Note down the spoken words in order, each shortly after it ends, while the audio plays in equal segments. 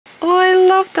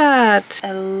love that.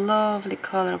 A lovely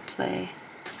color play.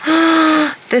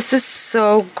 This is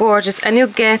so gorgeous, and you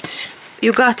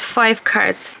got 5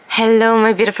 cards. Hello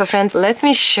my beautiful friends, let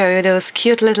me show you those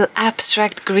cute little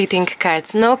abstract greeting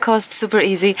cards. No cost, super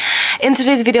easy. In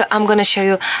today's video I'm gonna show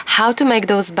you how to make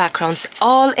those backgrounds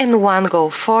all in one go.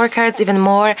 4 cards, even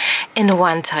more, in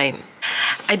one time.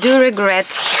 I do regret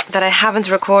that I haven't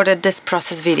recorded this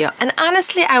process video, and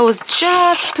honestly I was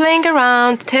just playing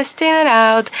around, testing it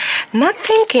out, not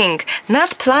thinking,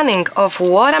 not planning of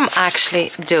what I'm actually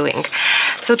doing.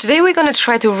 So today we're gonna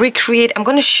try to recreate. I'm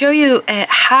gonna show you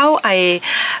how I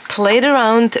played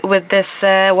around with this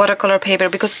watercolor paper,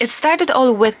 because it started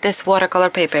all with this watercolor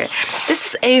paper. This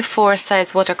is A4 size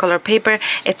watercolor paper.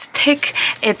 It's thick,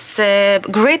 it's a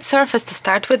great surface to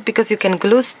start with because you can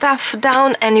glue stuff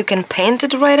down and you can paint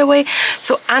it right away.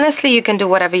 So honestly you can do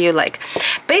whatever you like.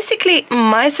 Basically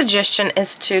my suggestion is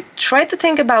to try to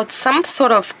think about some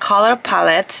sort of color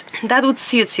palette that would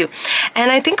suit you.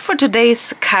 And I think for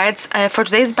today's cards, for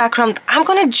today's background, I'm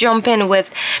gonna jump in with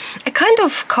a kind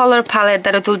of color palette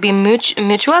that it will be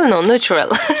neutral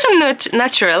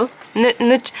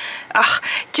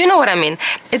do you know what I mean?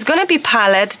 It's gonna be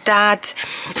palette that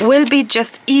will be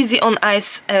just easy on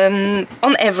eyes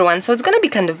on everyone. So it's gonna be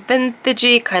kind of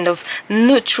vintagey, kind of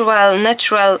neutral,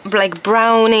 like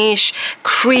brownish,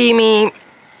 creamy,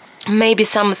 maybe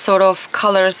some sort of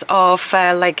colors of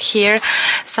like here,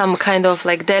 some kind of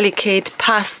like delicate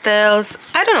pastels.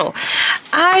 I don't know.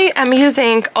 I am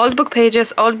using old book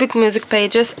pages, old book music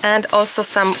pages, and also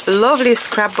some lovely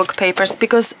scrapbook papers,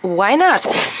 because why not?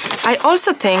 I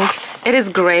also think it is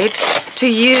great to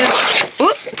use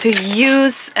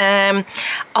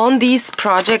on these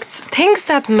projects things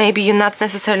that maybe you not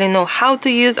necessarily know how to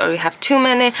use, or you have too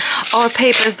many, or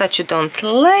papers that you don't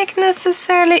like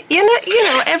necessarily. You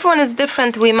know, everyone is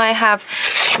different. We might have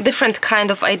different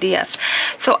kind of ideas.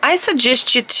 So I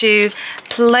suggest you to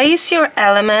place your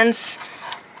elements,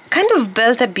 kind of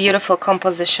build a beautiful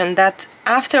composition that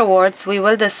afterwards we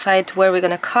will decide where we're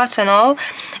gonna cut and all,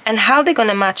 and how they're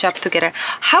gonna match up together.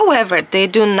 However, they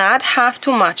do not have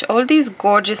to match. All these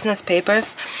gorgeousness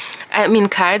papers, I mean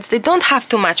cards, they don't have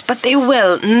to match, but they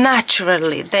will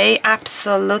naturally. They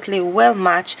absolutely will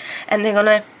match, and they're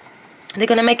gonna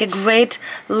make a great,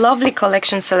 lovely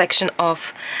selection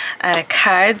of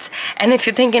cards. And if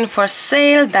you're thinking for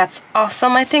sale, that's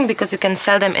awesome, I think, because you can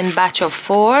sell them in batch of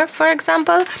 4, for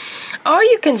example, or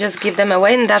you can just give them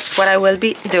away, and that's what I will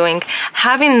be doing.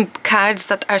 Having cards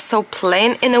that are so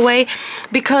plain in a way,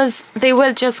 because they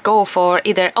will just go for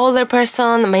either older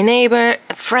person, my neighbor,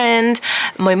 a friend,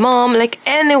 my mom, like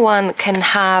anyone can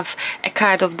have a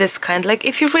card of this kind. Like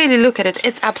if you really look at it,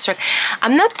 it's abstract.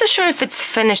 I'm not too sure if it's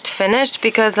finished,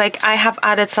 because like I have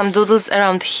added some doodles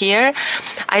around here.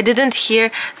 I didn't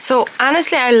here, so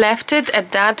honestly I left it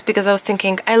at that because I was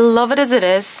thinking I love it as it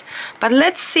is, but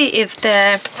let's see if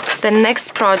the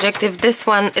next project, if this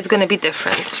one, it's gonna be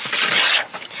different.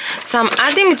 So I'm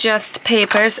adding just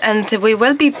papers, and we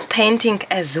will be painting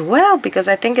as well, because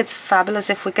I think it's fabulous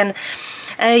if we can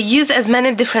use as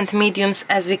many different mediums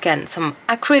as we can. Some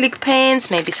acrylic paints,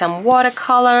 maybe some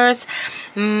watercolors,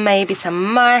 maybe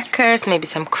some markers, maybe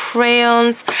some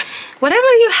crayons,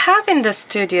 whatever you have in the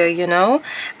studio, you know.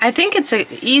 I think it's an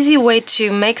easy way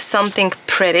to make something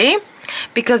pretty,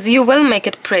 because you will make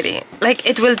it pretty. Like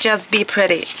it will just be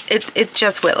pretty. It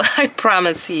just will. I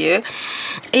promise you.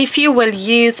 If you will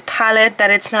use palette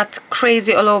that it's not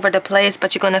crazy all over the place,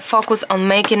 but you're gonna focus on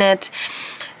making it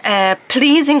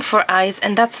pleasing for eyes,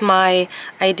 and that's my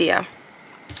idea.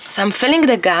 So I'm filling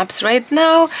the gaps right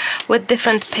now with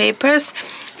different papers.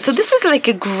 So this is like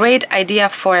a great idea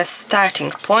for a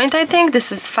starting point. I think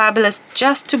this is fabulous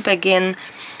just to begin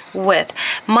with.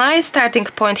 My starting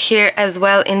point here as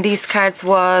well in these cards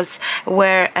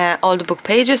were old book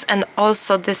pages, and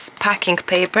also this packing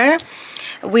paper,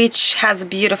 which has a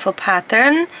beautiful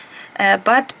pattern,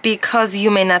 but because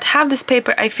you may not have this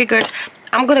paper, I figured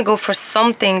I'm gonna go for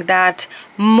something that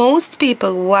most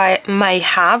people might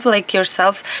have, like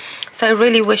yourself. So I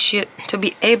really wish you to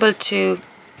be able to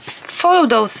follow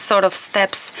those sort of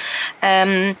steps,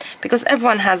 because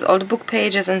everyone has old book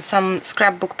pages and some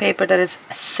scrapbook paper that is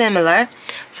similar.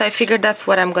 So I figured that's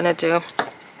what I'm gonna do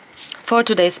for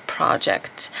today's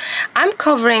project. I'm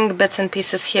covering bits and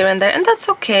pieces here and there, and that's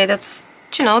okay. That's,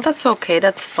 you know, that's okay,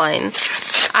 that's fine.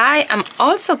 I am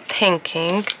also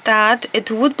thinking that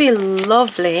it would be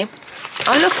lovely.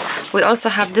 Oh look, we also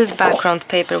have this background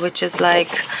paper, which is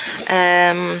like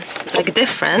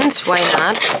different. Why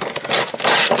not?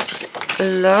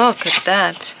 Look at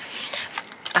that.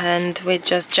 and we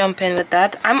just jump in with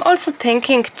that. I'm also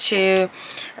thinking to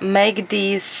make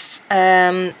these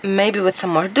maybe with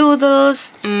some more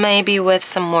doodles, maybe with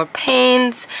some more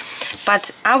paints,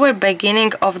 but our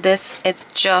beginning of this, it's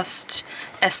just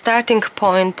a starting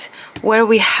point where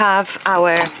we have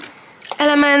our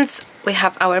elements, we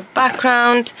have our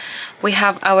background, we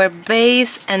have our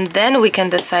base, and then we can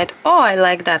decide, oh, I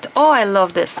like that, oh, I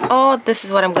love this, oh, this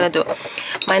is what I'm gonna do.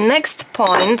 My next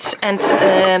point and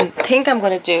thing I'm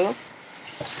gonna do,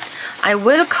 I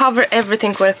will cover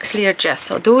everything with clear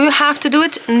gesso. Do you have to do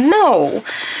it? No,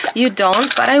 you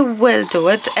don't, but I will do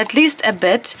it, at least a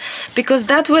bit, because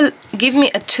that will give me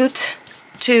a tooth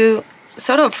to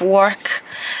sort of work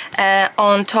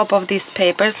on top of these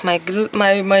papers. My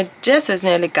gesso is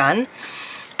nearly gone,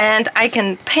 and I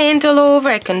can paint all over,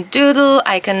 I can doodle,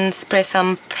 I can spray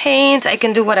some paint, I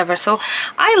can do whatever. So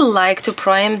I like to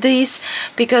prime these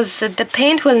because the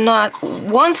paint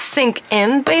won't sink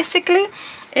in, basically.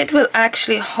 It will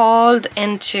actually hold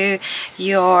into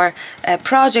your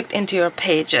project, into your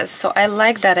pages. So I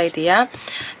like that idea.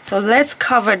 So let's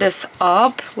cover this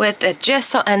up with a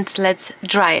gesso and let's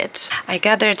dry it. I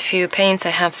gathered a few paints. I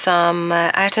have some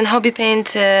art and hobby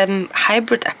paint,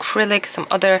 hybrid acrylic, some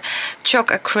other chalk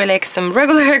acrylic, some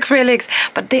regular acrylics,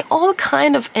 but they all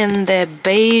kind of in the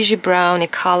beige browny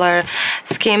color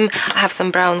scheme. I have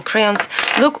some brown crayons.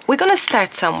 Look, we're gonna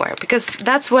start somewhere because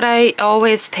that's what I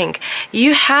always think.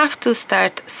 You have to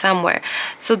start somewhere.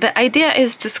 So the idea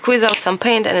is to squeeze out some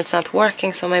paint, and it's not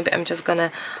working, so maybe I'm just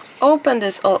gonna open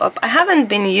this all up. I haven't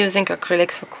been using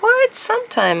acrylics for quite some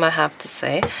time, I have to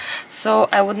say, so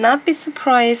I would not be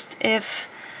surprised if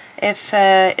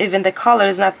even the color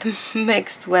is not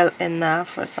mixed well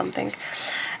enough or something.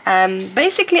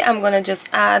 Basically I'm gonna just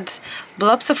add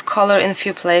blobs of color in a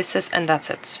few places, and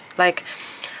that's it. Like,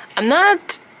 I'm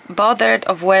not bothered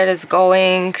of where it's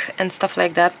going and stuff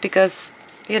like that, because,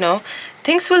 you know,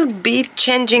 things will be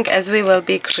changing as we will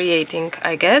be creating,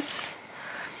 I guess.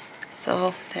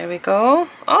 So there we go.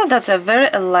 Oh, that's a very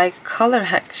alike color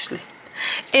actually.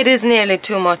 It is nearly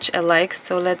too much alike,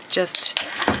 so let's just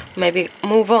maybe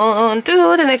move on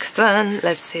to the next one.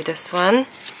 Let's see this one.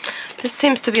 This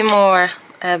seems to be more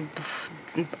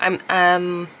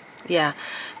yeah,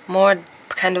 more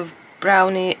kind of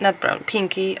brownie, not brown,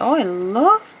 pinky. Oh, I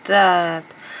love that.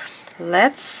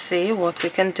 Let's see what we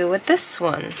can do with this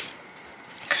one.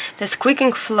 The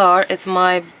squeaking floor is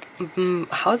my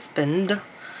husband.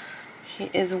 He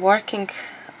is working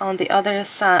on the other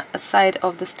side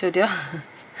of the studio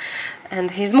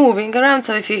and he's moving around,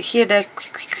 so if you hear the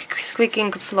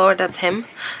squeaking floor, that's him.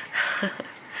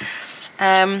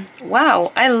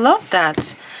 Wow, I love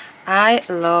that. I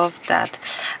love that.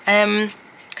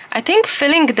 I think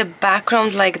filling the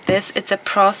background like this, it's a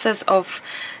process of,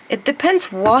 it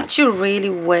depends what you really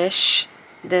wish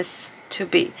this to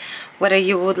be. Whether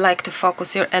you would like to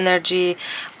focus your energy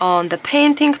on the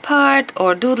painting part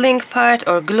or doodling part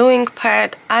or gluing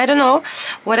part, I don't know,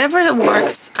 whatever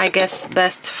works, I guess,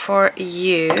 best for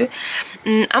you.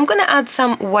 I'm gonna add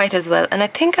some white as well, and I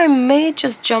think I may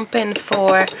just jump in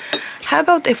for, how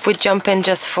about if we jump in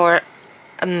just for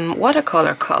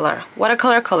watercolor color,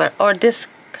 or this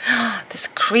this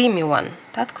creamy one.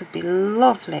 That could be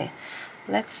lovely.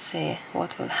 Let's see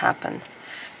what will happen.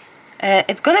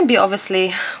 It's gonna be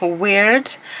obviously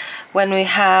weird when we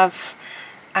have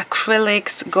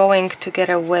acrylics going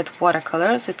together with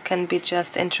watercolors. It can be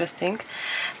just interesting,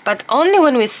 but only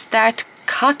when we start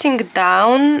cutting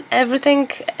down everything,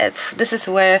 this is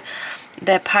where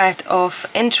the part of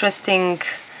interesting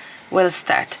will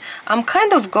start. I'm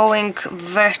kind of going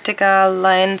vertical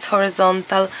lines,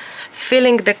 horizontal,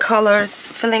 filling the colors,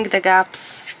 filling the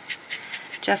gaps,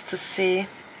 just to see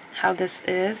how this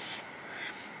is.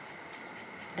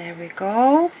 There we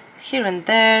go. Here and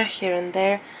there, here and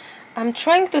there. I'm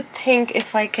trying to think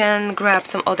if I can grab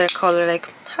some other color, like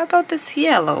how about this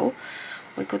yellow?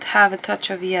 We could have a touch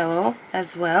of yellow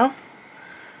as well,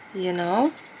 you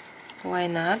know, why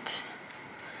not?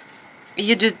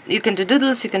 You can do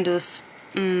doodles, you can do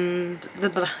you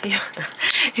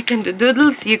can do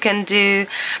doodles, you can do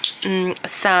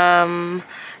some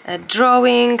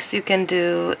drawings, you can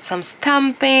do some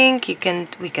stamping,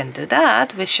 we can do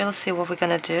that. We shall see what we're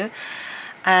gonna do.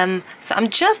 So I'm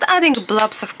just adding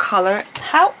blobs of color.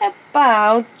 How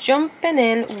about jumping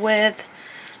in with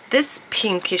this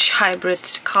pinkish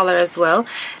hybrid color as well?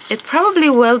 It probably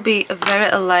will be very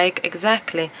alike,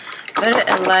 exactly, very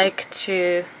alike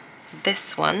to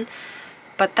this one,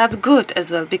 but that's good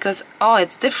as well, because oh,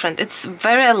 it's different. It's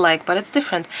very alike, but it's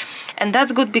different, and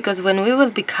that's good because when we will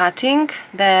be cutting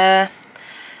the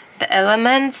the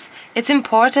elements. It's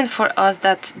important for us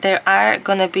that there are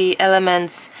gonna be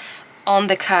elements on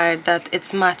the card that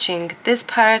it's matching this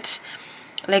part.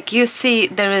 Like you see,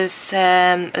 there is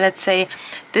let's say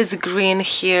this green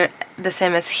here, the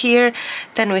same as here.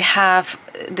 Then we have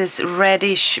this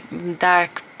reddish,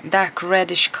 dark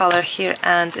reddish color here,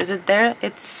 and is it there?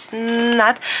 It's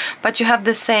not, but you have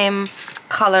the same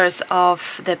colors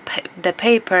of the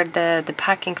paper, the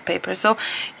packing paper. So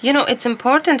you know, it's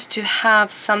important to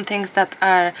have some things that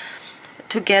are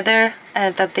together,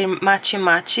 that they're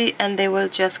matchy and they will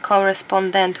just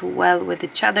correspond well with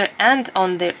each other and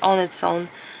on its own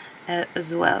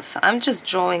as well. So I'm just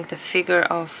drawing the figure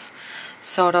of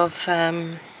sort of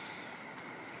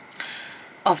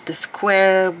the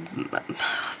square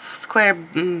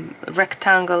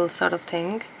rectangle sort of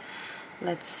thing.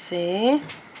 Let's see,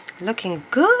 looking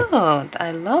good.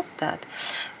 I love that.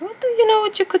 You know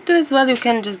what you could do as well? You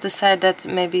can just decide that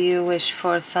maybe you wish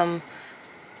for some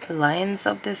lines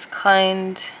of this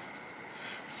kind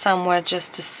somewhere,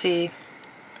 just to see.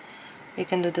 We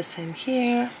can do the same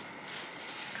here.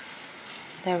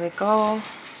 There we go.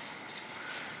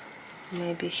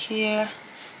 Maybe here.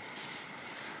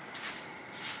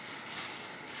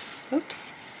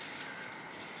 Oops.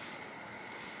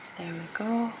 There we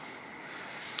go.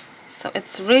 So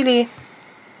it's really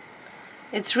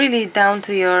down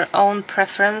to your own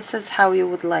preferences how you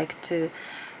would like to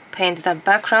paint that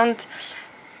background.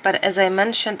 But as I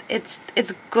mentioned, it's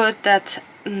good that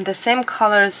the same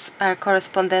colors are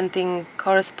corresponding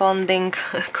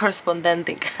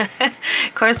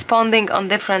on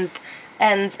different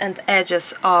ends and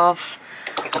edges of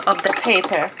the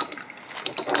paper.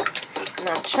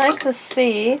 Now I'm trying to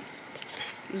see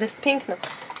this pink. Now,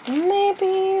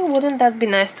 maybe wouldn't that be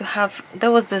nice to have? There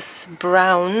was this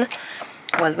brown.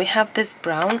 Well, we have this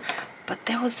brown. But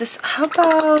there was this, how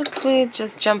about we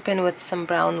just jump in with some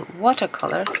brown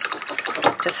watercolors?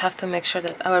 Just have to make sure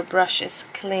that our brush is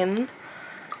clean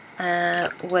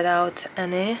without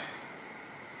any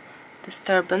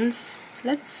disturbance.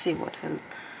 Let's see what will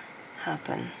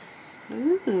happen.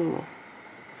 Ooh,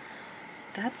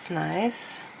 that's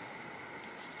nice.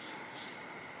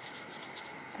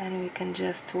 And we can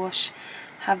just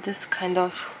have this kind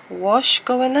of wash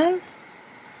going on.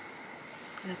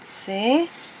 Let's see.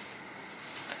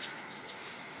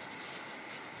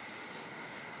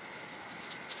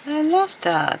 I love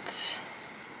that.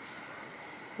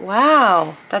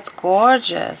 Wow, that's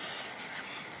gorgeous.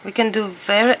 We can do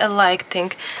very alike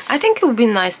thing. I think it would be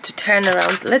nice to turn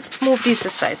around. Let's move these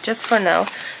aside just for now.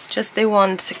 Just they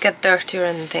won't get dirty or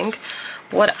anything.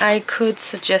 What I could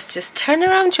suggest is turn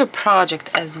around your project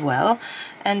as well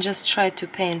and just try to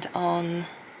paint on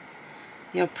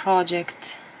your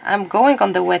project. I'm going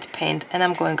on the wet paint and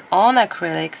I'm going on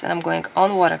acrylics and I'm going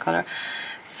on watercolor.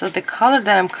 So the color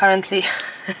that I'm currently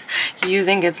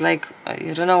using, it's like,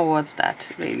 you don't know what's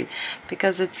that really,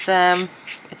 because it's a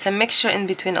mixture in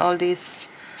between all these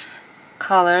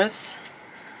colors,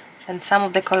 and some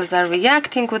of the colors are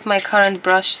reacting with my current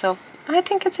brush, so I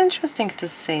think it's interesting to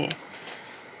see,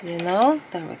 you know.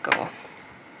 There we go.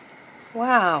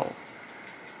 Wow,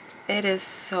 it is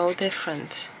so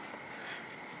different.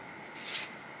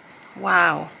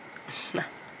 Wow.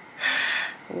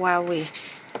 Wowee.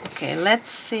 Okay, let's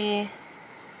see.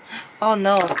 Oh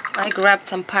no, I grabbed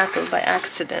some purple by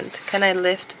accident. Can I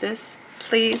lift this,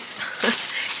 please?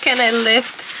 Can I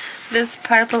lift this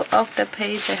purple off the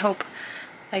page? I hope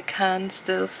I can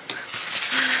still.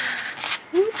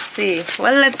 Oopsie.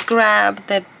 Well, let's grab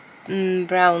the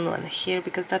brown one here,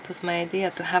 because that was my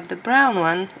idea, to have the brown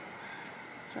one.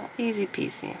 So easy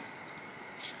peasy.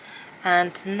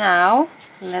 And now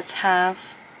let's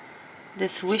have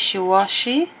this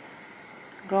wishy-washy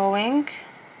going.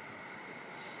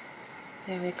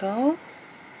 There we go.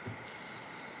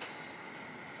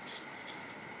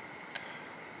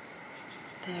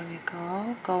 There we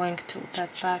go. Going to that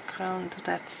background, to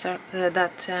that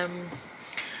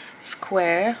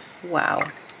square. Wow,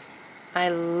 I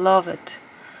love it.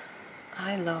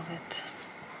 I love it.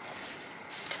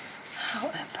 How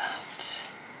about?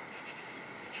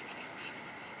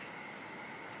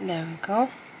 There we go.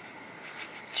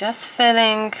 Just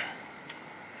filling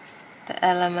the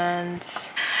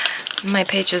elements. My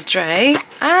page is dry,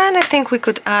 and I think we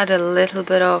could add a little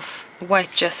bit of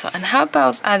white gesso. And how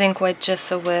about adding white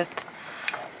gesso with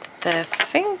the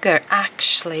finger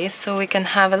actually, so we can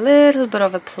have a little bit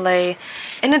of a play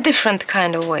in a different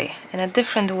kind of way. In a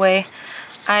different way.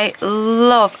 I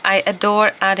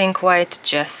adore adding white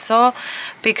gesso,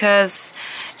 because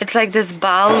it's like this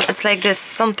balm, it's like this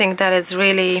something that is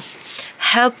really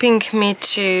helping me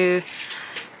to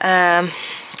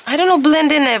I don't know,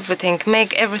 blend in everything,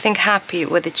 make everything happy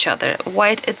with each other.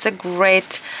 White, it's a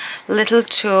great little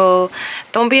tool.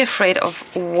 Don't be afraid of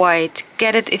white.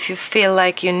 Get it if you feel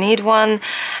like you need one.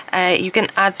 You can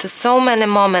add to so many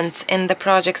moments in the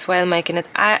projects while making it.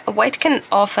 White can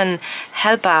often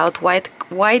help out.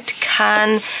 White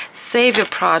can save your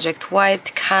project.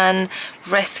 White can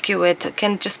rescue it.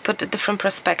 Can just put a different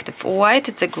perspective. White,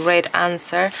 it's a great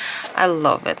answer. I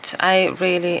love it. I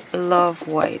really love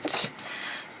white.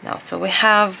 Now, so we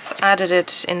have added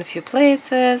it in a few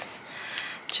places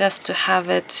just to have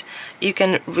it. You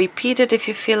can repeat it if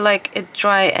you feel like it's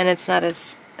dry and it's not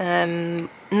as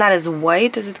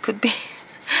white as it could be.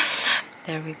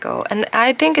 There we go. And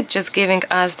I think it's just giving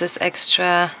us this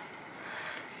extra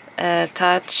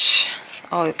touch.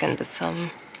 Oh, you can do some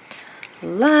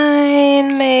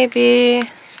line maybe.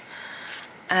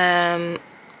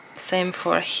 Same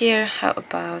for here. How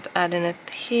about adding it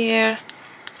here?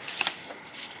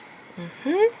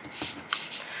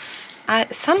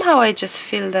 Somehow I just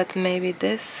feel that maybe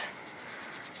this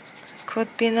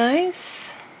could be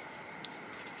nice.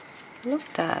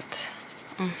 Love that.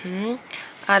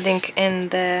 Adding in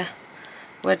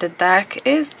where the dark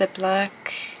is, the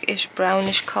blackish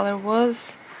brownish color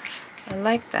was. I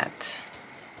like that.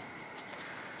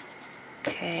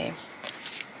 Okay.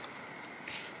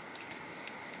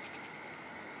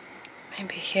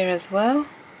 Maybe here as well.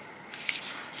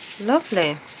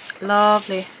 Lovely.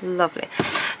 Lovely, lovely.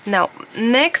 Now,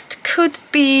 next could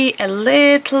be a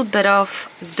little bit of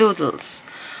doodles.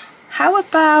 How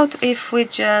about if we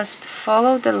just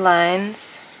follow the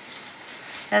lines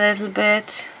a little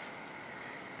bit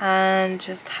and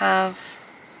just have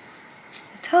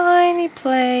a tiny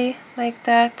play like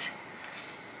that?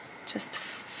 Just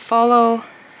follow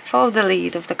the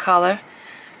lead of the color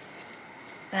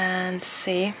and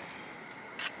see.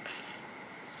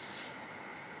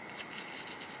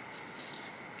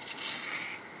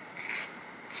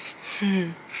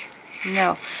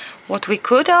 Now, what we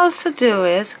could also do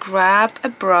is grab a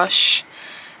brush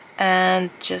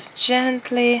and just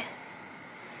gently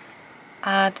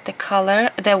add the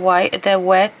color, the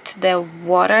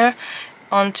water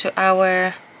onto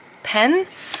our pen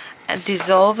and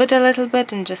dissolve it a little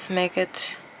bit and just make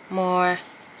it more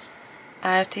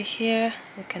arty here.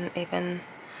 We can even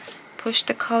push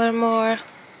the color more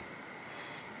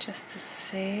just to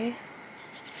see.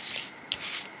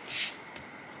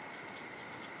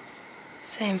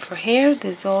 Same for here,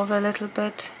 dissolve a little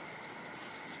bit.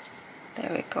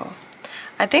 There we go.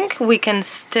 I think we can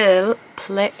still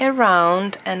play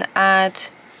around and add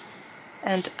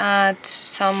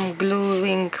some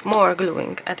gluing, more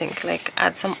gluing. I think, like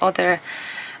add some other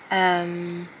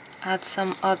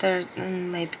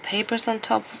maybe papers on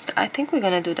top. I think we're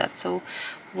gonna do that. So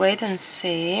wait and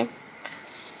see.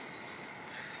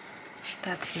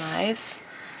 That's nice.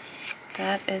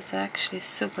 That is actually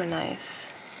super nice.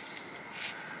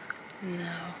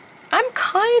 Now, I'm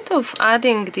kind of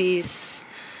adding these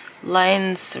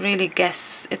lines, really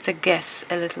it's a guess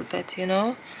a little bit, you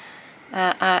know.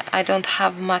 I don't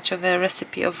have much of a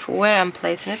recipe of where I'm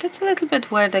placing it. It's a little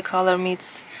bit where the color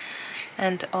meets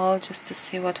and all, just to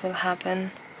see what will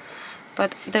happen.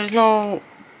 But there's no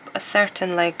a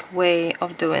certain like way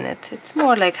of doing it. It's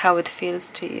more like how it feels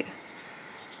to you.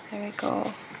 There we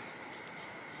go.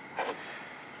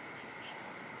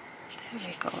 There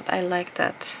we go. I like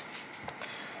that.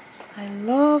 I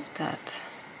love that.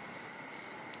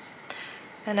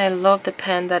 And I love the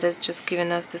pen that is just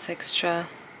giving us this extra,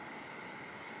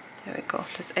 there we go,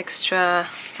 this extra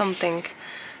something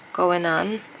going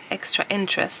on, extra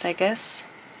interest, I guess.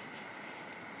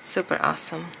 Super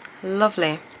awesome.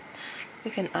 Lovely.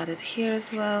 We can add it here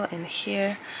as well, in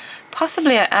here.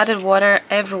 Possibly I added water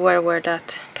everywhere where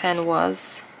that pen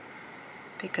was,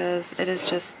 because it is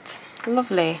just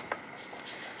lovely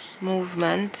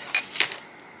movement.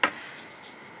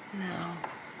 Now,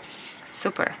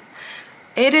 super.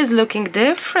 It is looking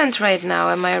different right now,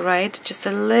 am I right? Just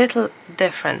a little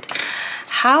different.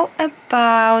 How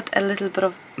about a little bit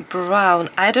of brown?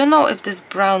 I don't know if this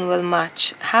brown will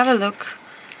match. Have a look.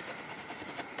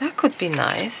 That could be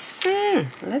nice.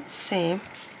 Let's see.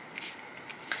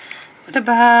 What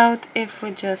about if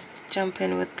we just jump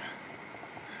in with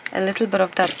a little bit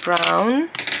of that brown?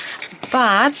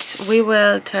 But we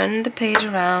will turn the page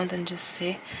around and just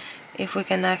see if we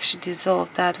can actually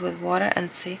dissolve that with water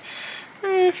and see.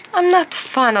 I'm not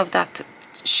fan of that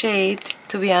shade,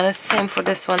 to be honest. Same for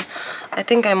this one. I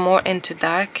think I'm more into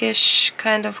darkish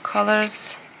kind of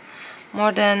colors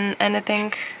more than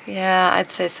anything. Yeah,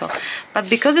 I'd say so. But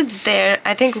because it's there,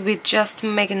 I think it would be just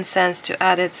making sense to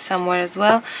add it somewhere as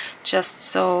well, just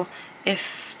so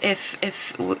if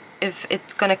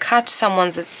it's gonna catch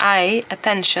someone's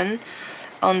attention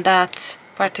on that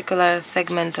particular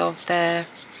segment of the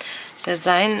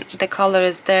design, the color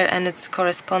is there and it's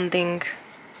corresponding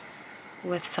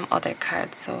with some other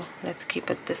cards. So let's keep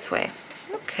it this way.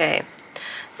 Okay,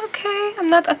 okay, I'm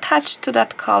not attached to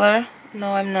that color.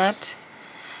 No, I'm not,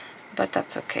 but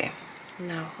that's okay.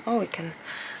 Now, oh, we can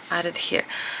add it here.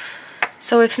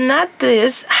 So if not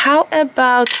this, how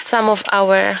about some of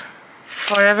our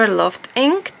forever loved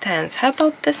Inktense? How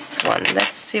about this one?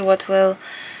 Let's see what will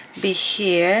be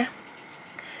here.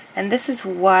 And this is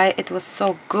why it was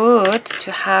so good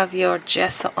to have your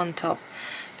gesso on top,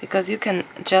 because you can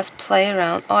just play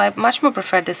around. Oh, I much more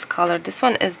prefer this color. This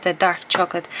one is the dark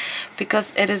chocolate,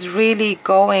 because it is really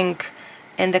going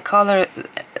in the color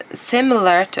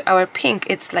similar to our pink.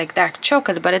 It's like dark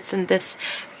chocolate, but it's in this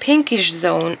pinkish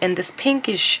zone, in this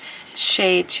pinkish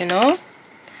shade, you know.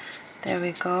 There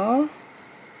we go.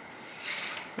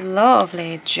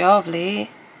 Lovely, jolly.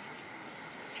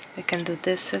 We can do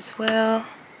this as well.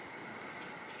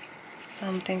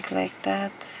 Something like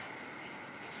that.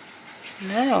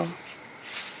 Now,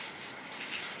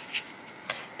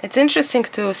 it's interesting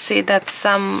to see that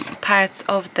some parts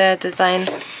of the design,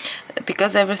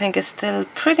 because everything is still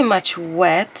pretty much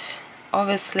wet,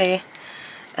 obviously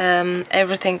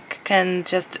everything can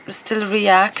just still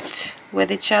react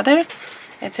with each other.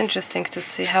 It's interesting to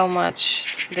see how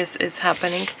much this is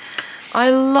happening. I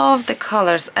love the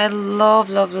colors. I love,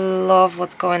 love, love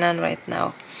what's going on right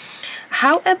now.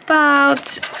 How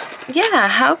about, yeah,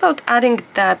 how about adding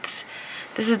that,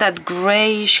 this is that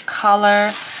grayish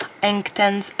color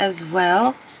Inktense as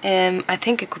well. I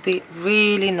think it could be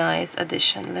really nice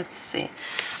addition. Let's see.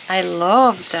 I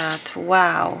love that.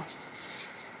 Wow.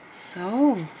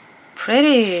 So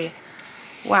pretty.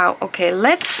 Wow. Okay,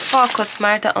 let's focus,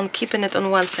 Marta, on keeping it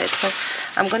on one side. So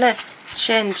I'm gonna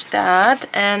change that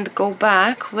and go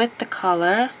back with the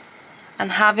color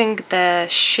and having the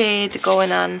shade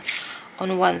going on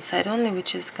one side only,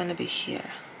 which is gonna be here.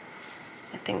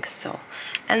 I think so.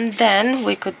 And then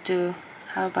we could do,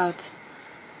 how about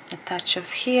a touch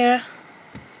of here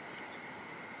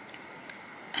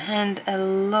and a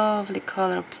lovely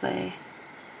color play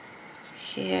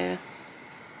here.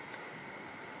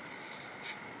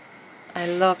 I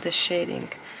love the shading,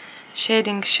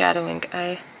 shadowing.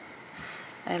 I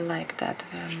like that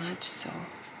very much. So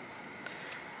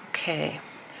okay,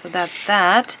 so that's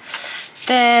that.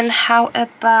 Then how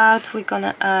about we're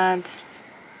gonna add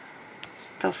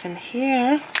stuff in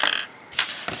here.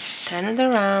 Turn it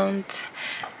around.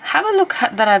 Have a look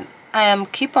at that. I am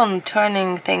keep on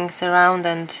turning things around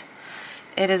and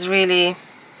it is really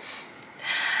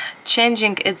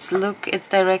changing its look, its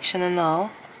direction and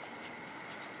all.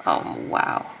 Oh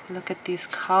wow, look at these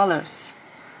colors.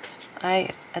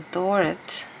 I adore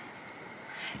it.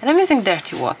 And I'm using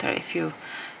dirty water. If you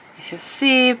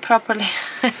see properly,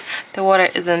 the water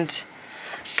isn't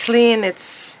clean,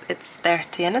 it's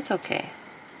dirty, and it's okay.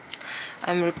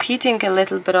 I'm repeating a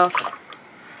little bit of,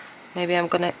 maybe I'm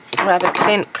gonna grab a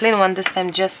clean one this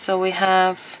time, just so we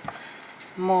have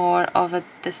more of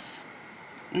this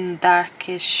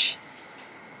darkish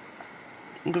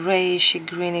grayish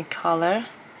greeny color.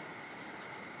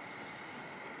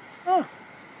 Oh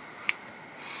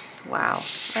wow,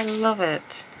 I love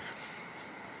it.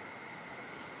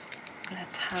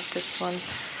 Let's have this one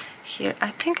here. I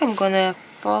think I'm gonna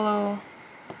follow,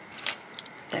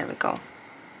 there we go.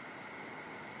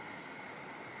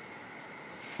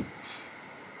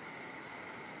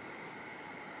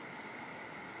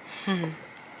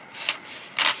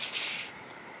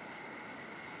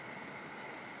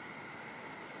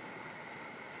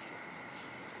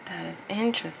 That is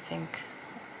interesting.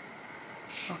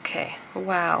 Okay,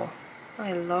 wow,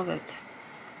 I love it.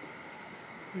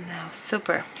 Now,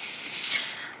 super.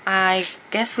 I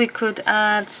guess we could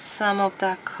add some of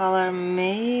that color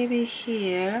maybe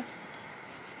here,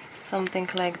 something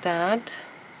like that.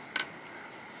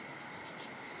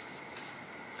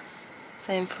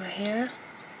 Same for here.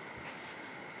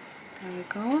 There we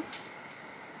go.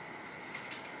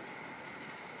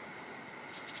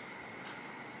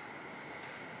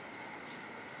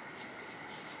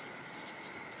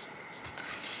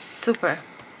 Super.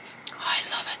 Oh, I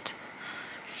love it.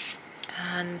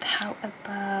 And how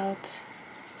about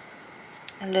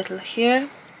a little here?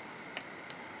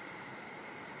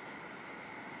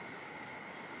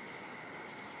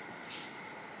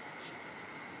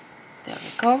 There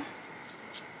we go.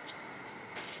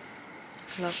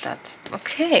 Love that.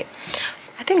 Okay,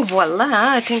 I think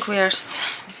voila, I think we are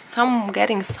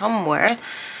getting somewhere.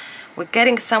 We're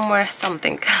getting somewhere,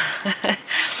 something.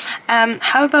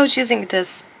 How about using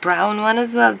this brown one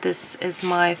as well? This is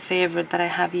my favorite that I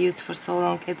have used for so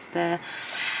long. It's the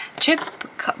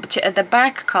the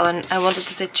bark color. I wanted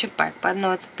to say chip bark, but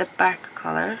no, it's the bark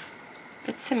color.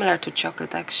 It's similar to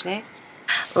chocolate actually.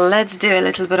 Let's do a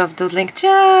little bit of doodling,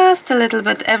 just a little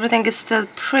bit. Everything is still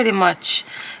pretty much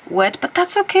wet, but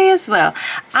that's okay as well.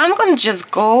 I'm gonna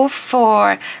just go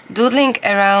for doodling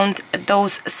around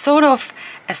those sort of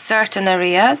certain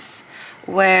areas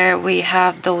where we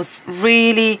have those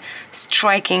really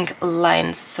striking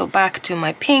lines. So back to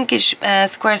my pinkish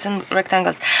squares and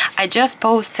rectangles. I just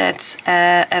posted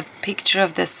a picture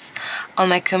of this on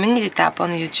my community tab on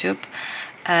YouTube.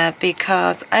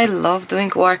 Because I love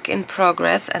doing work in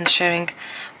progress and sharing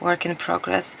work in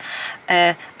progress.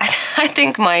 I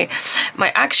think my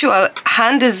actual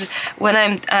hand is, when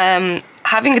I'm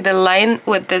having the line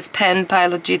with this pen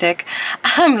Pilot G-Tech,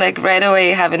 I'm like right away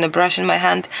having a brush in my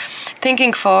hand,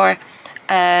 thinking for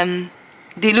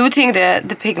diluting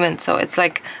the pigment. So it's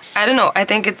like, I don't know, I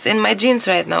think it's in my genes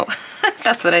right now.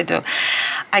 That's what I do.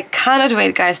 I cannot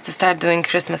wait, guys, to start doing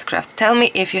Christmas crafts. Tell me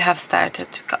if you have started.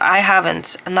 I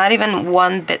haven't, not even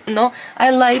one bit. No, I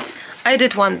lied. I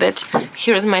did one bit.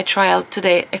 Here's my trial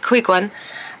today, a quick one.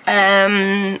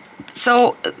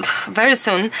 So very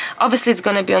soon, obviously it's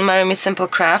gonna be on Maremi Simple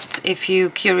Craft. If you're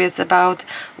curious about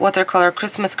watercolor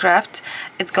Christmas craft,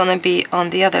 it's gonna be on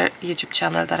the other YouTube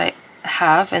channel that I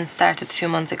have and started a few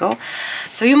months ago,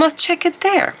 so you must check it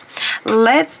there.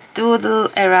 Let's doodle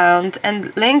around,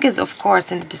 and link is of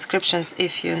course in the descriptions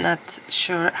if you're not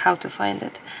sure how to find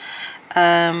it.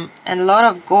 And a lot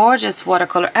of gorgeous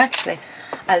watercolor. Actually,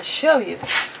 I'll show you.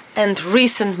 And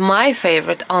recent, my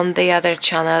favorite on the other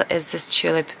channel is this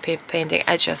tulip painting.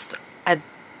 I just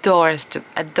adore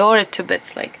it to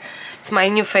bits. Like, it's my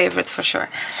new favorite for sure.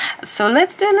 So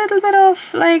let's do a little bit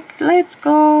of like, let's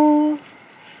go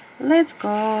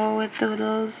with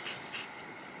doodles.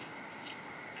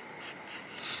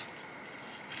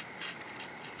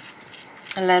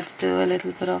 Let's do a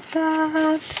little bit of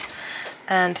that,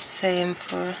 and same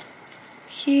for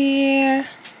here.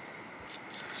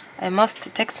 I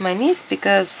must text my niece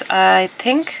because I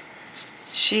think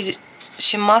she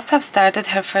must have started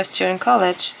her first year in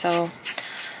college, so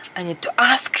I need to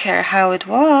ask her how it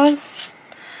was.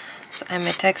 So I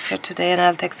may text her today, and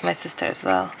I'll text my sister as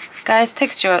well. Guys,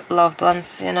 text your loved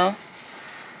ones, you know.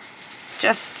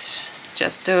 Just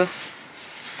do.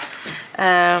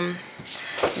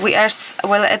 We are,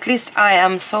 well, at least I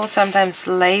am so sometimes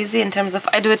lazy in terms of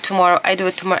I do it tomorrow,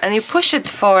 and you push it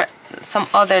for some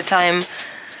other time.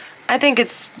 I think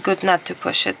it's good not to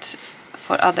push it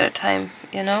for other time,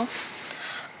 you know.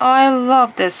 Oh, I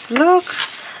love this. Look,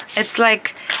 it's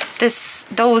like this,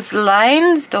 those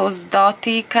lines, those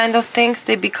dotty kind of things,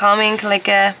 they becoming like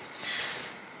a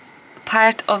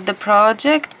part of the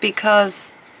project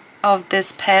because of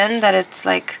this pen, that it's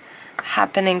like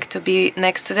happening to be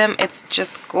next to them. It's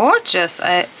just gorgeous.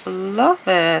 I love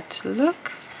it.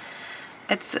 Look,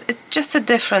 it's just a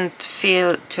different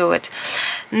feel to it.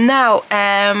 Now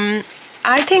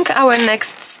I think our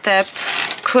next step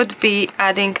could be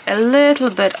adding a little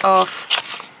bit of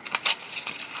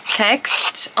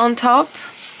text on top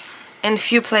in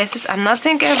few places. I'm not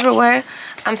saying everywhere,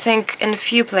 I'm saying in a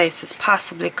few places,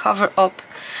 possibly cover up.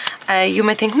 You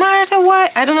may think, Marta, why?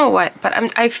 I don't know why, but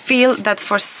I feel that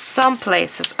for some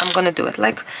places I'm gonna do it.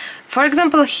 Like, for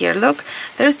example, here, look,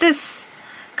 there's this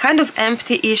kind of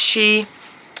empty-ishy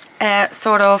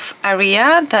sort of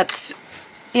area that,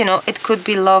 you know, it could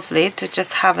be lovely to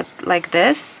just have it like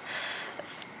this.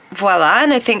 Voila,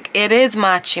 and I think it is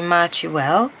matchy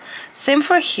well. Same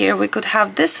for here, we could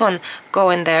have this one go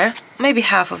in there, maybe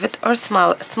half of it, or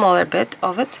smaller bit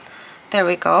of it. There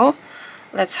we go.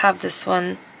 Let's have this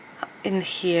one in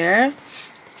here.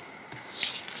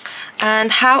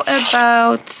 And how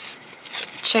about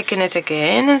checking it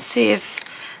again and see if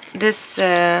this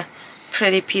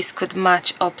pretty piece could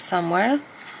match up somewhere,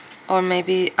 or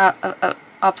maybe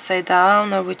upside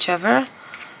down, or whichever.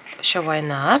 Sure, why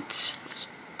not?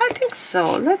 I think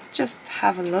so. Let's just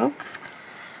have a look.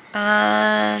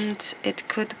 And it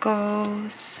could go.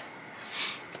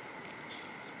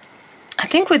 I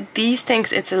think with these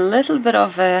things it's a little bit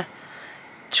of a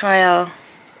trial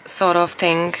sort of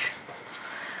thing.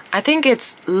 I think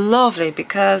it's lovely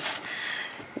because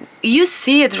you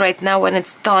see it right now when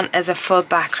it's done as a full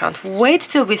background. Wait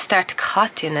till we start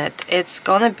cutting it. It's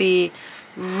gonna be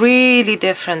really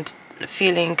different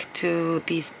feeling to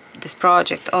this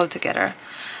project altogether.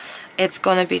 It's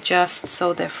gonna be just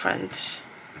so different.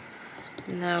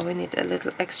 Now we need a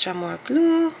little extra more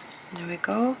glue. There we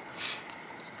go.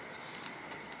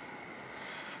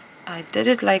 I did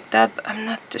it like that, but I'm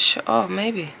not too sure. Oh,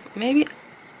 maybe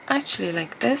actually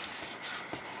like this.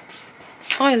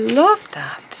 Oh, I love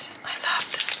that. I love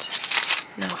that.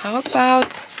 Now, how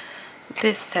about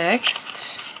this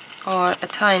text, or a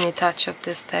tiny touch of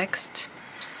this text?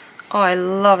 Oh, I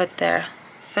love it there.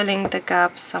 Filling the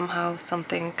gap somehow,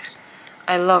 something.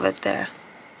 I love it there.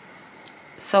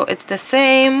 So it's the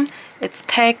same, it's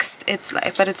text, it's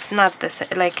like, but it's not the same,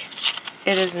 like,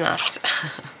 it is not.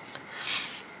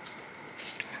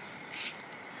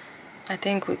 I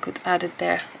think we could add it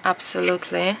there,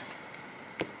 absolutely.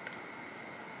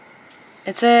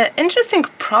 It's an interesting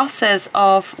process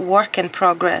of work in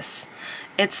progress.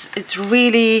 It's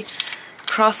really a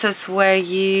process where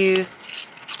you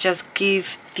just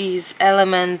give these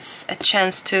elements a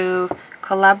chance to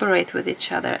collaborate with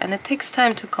each other, and it takes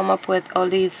time to come up with all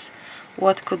these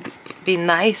what could be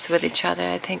nice with each other.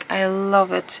 I think I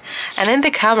love it, and in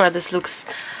the camera this looks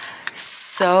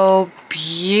so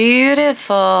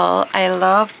beautiful. I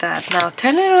love that. Now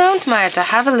turn it around, Marta.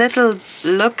 Have a little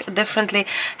look differently,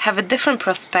 have a different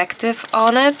perspective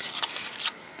on it.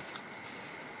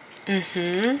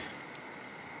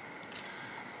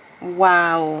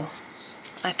 Wow,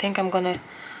 I think I'm gonna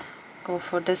go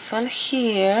for this one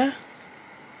here.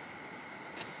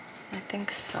 I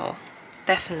think so,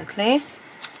 definitely.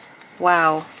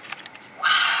 Wow,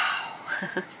 wow.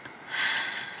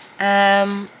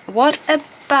 What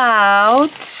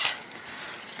about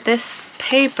this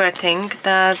paper thing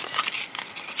that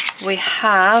we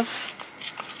have?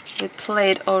 We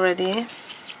played already.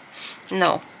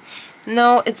 No,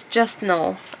 it's just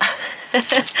no.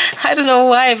 I don't know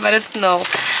why, but it's no.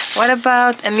 What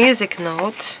about a music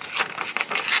note?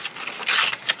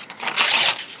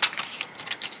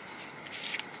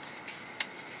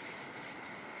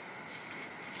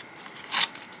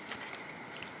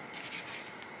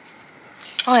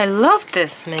 Oh, I love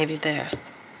this, maybe there.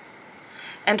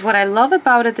 And what I love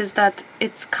about it is that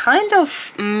it's kind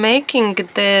of making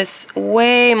this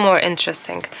way more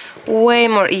interesting, way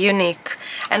more unique,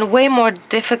 and way more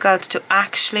difficult to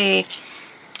actually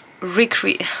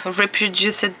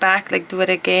reproduce it back, like do it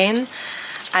again.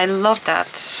 I love that.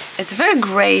 It's very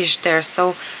grayish there,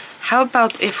 so how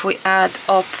about if we add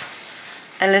up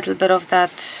a little bit of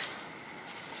that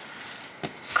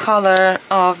color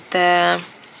of the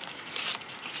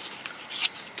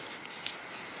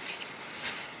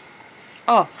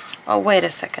oh, wait a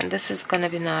second, this is gonna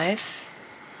be nice,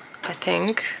 I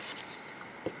think.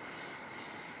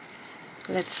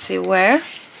 Let's see where.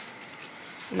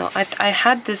 No, I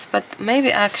had this, but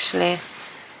maybe actually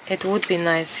it would be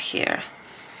nice here.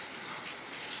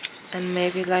 And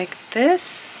maybe like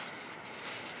this.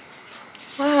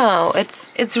 Wow,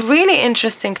 it's really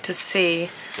interesting to see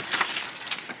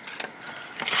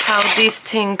how these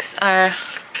things are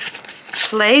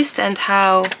placed, and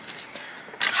how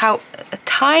a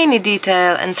tiny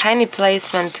detail and tiny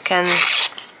placement can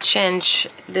change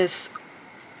this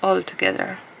all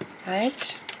together,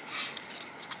 right?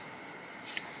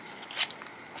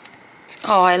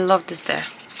 Oh, I love this there.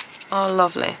 Oh,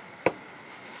 lovely.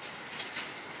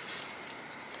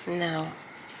 Now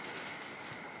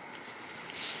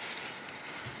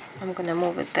I'm gonna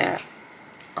move it there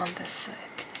on this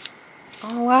side.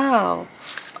 Oh, wow.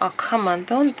 Oh, come on,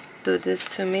 don't do this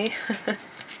to me.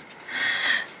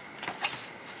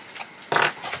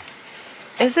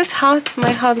 Is it hot,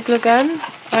 my hot glue gun,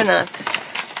 or not?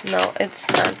 No, it's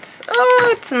not. Oh,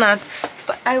 it's not.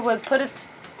 But I will put it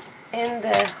in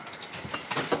the...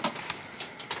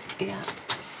 Yeah,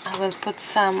 I will put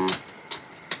some...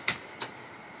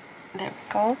 There we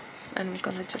go. And we're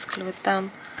gonna just glue it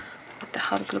down with the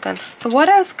hot glue gun. So what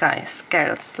else, guys,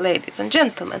 girls, ladies and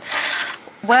gentlemen?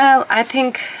 Well, I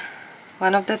think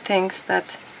one of the things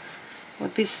that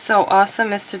would be so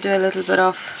awesome is to do a little bit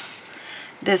of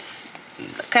this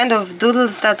kind of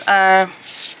doodles that are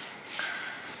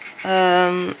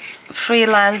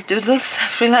freelance doodles.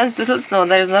 Freelance doodles? No,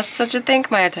 there's not such a thing,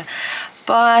 Marta.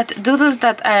 But doodles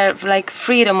that are like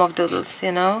freedom of doodles,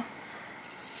 you know?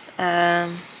 Oh,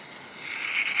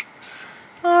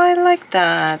 I like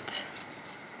that.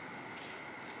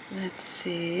 Let's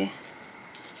see.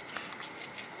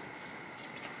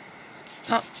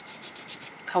 Oh,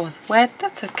 that was wet.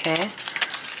 That's okay.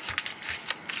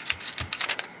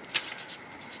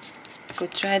 We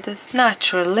could try this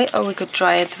naturally, or we could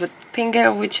try it with finger,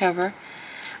 or whichever.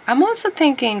 I'm also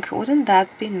thinking, wouldn't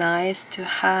that be nice to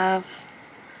have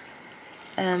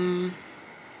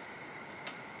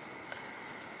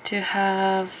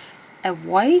a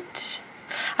white?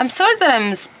 I'm sorry that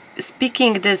I'm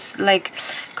speaking this like,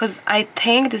 because I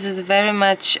think this is very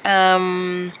much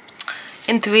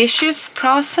intuitive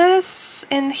process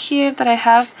in here that I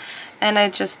have, and I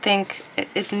just think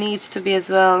it needs to be as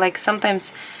well. Like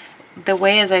sometimes the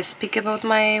way as I speak about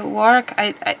my work,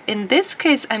 I in this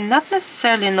case I'm not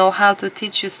necessarily know how to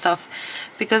teach you stuff,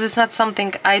 because it's not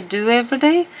something I do every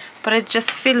day, but it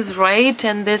just feels right,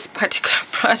 and this particular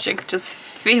project just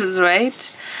feels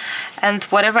right, and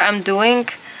whatever I'm doing,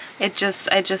 I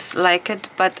just like it.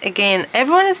 But again,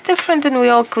 everyone is different and we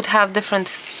all could have different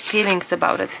feelings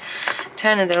about it.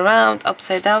 Turn it around,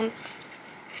 upside down.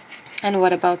 And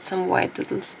what about some white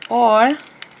doodles? Or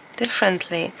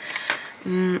differently,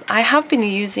 I have been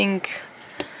using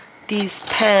these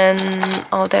pen.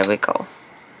 Oh, there we go.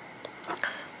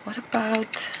 What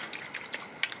about,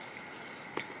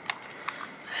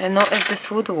 I don't know if this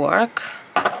would work,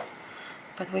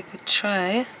 but we could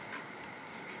try.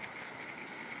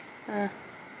 Oh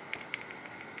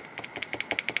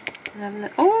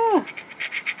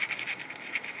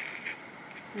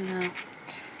no,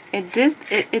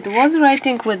 it was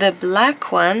writing with a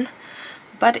black one,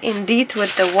 but indeed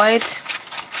with the white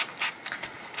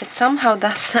it somehow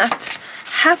does not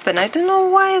happen. I don't know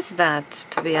why is that,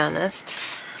 to be honest.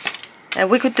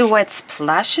 We could do white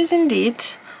splashes indeed,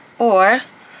 or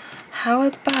how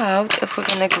about if we're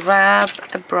gonna grab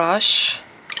a brush,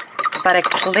 but a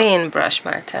clean brush,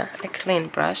 Marta, a clean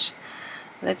brush.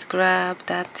 Let's grab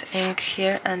that ink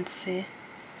here and see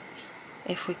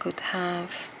if we could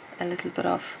have a little bit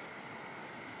of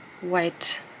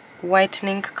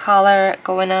whitening color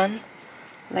going on,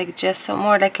 like Gesso,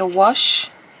 more like a wash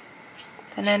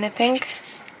than anything.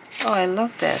 Oh, I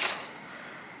love this.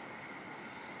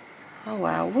 Oh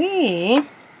wow,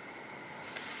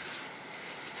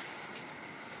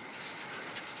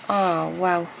 oh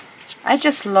wow, I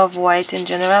just love white in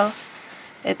general.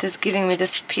 It is giving me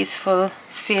this peaceful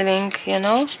feeling, you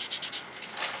know.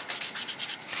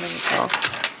 There we go.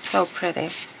 It's so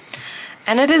pretty,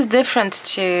 and it is different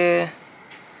to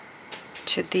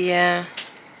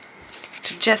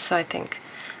Gesso, I think.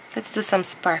 Let's do some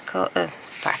splashes,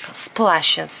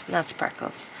 not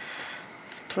sparkles.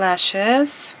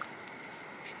 Splashes.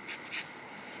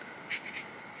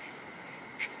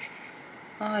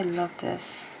 Oh, I love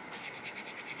this.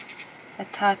 A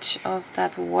touch of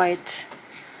that white,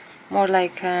 more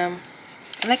like a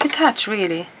touch,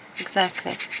 really,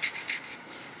 exactly.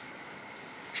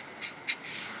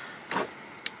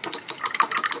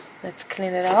 Let's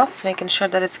clean it off, making sure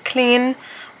that it's clean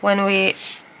when we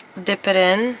dip it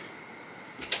in.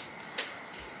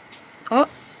 Oh,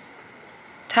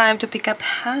 time to pick up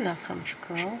Hannah from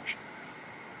school.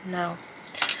 Now,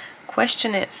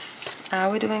 question is, are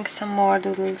we doing some more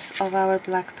doodles of our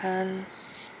black pen?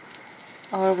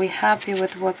 Or are we happy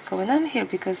with what's going on here?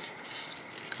 Because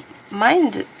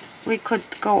mind, we could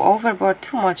go overboard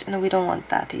too much, and we don't want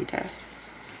that either.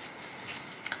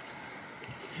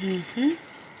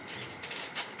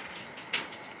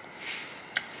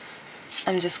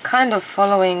 I'm just kind of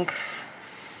following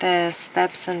the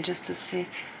steps and just to see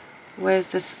where's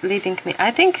this leading me.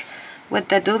 I think with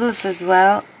the doodles as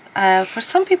well, for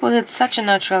some people it's such a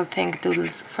natural thing,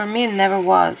 doodles. For me it never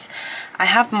was. I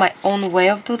have my own way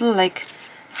of doodle, like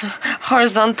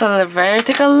horizontal or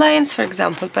vertical lines, for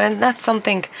example, but that's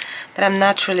something that I'm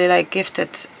naturally like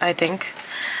gifted, I think.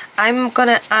 I'm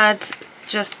gonna add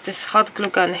just this hot glue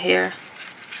gun here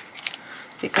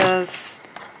because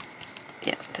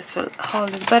yeah, this will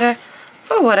hold it better.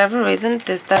 For whatever reason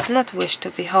this does not wish to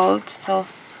be held, so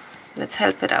let's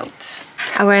help it out.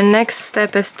 Our next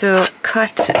step is to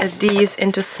cut these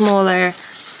into smaller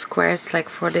squares, like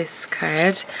for this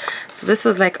card. So this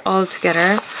was like all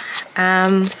together.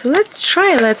 So let's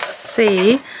try, let's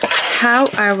see how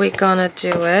are we gonna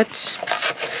do it.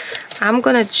 I'm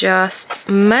gonna just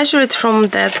measure it from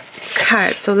that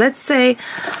card. So let's say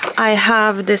I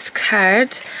have this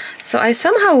card, so I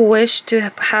somehow wish to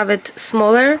have it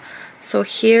smaller, so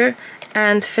here,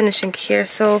 and finishing here.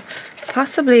 So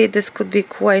possibly this could be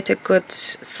quite a good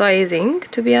sizing,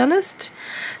 to be honest.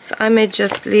 So I may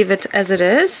just leave it as it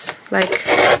is, like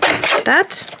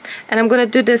that. And I'm gonna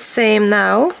do the same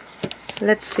now.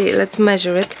 Let's see, let's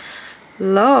measure it.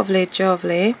 Lovely,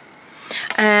 jovely.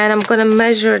 And I'm gonna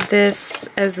measure this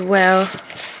as well,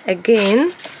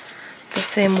 again, the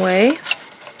same way.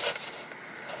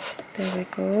 There we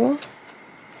go.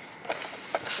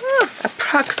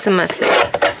 Approximately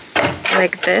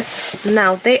like this.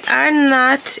 Now they are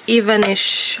not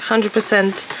evenish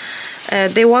 100%.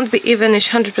 They won't be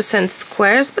evenish 100%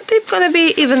 squares, but they're gonna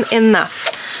be even enough.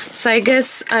 So I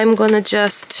guess I'm gonna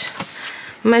just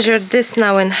measure this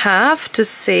now in half to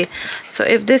see. So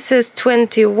if this is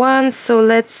 21, so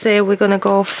let's say we're gonna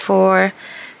go for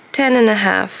 10 and a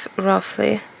half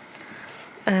roughly.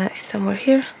 somewhere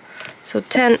here. So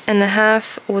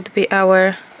 10.5 would be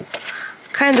our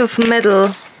kind of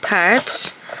middle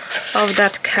part of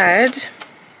that card.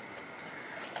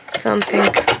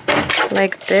 Something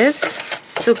like this.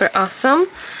 Super awesome.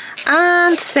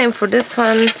 And same for this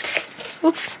one.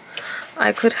 Oops,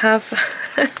 I could have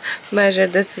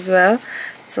measured this as well.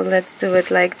 So let's do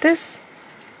it like this.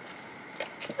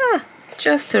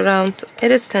 Just around.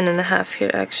 It is 10.5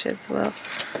 here actually as well.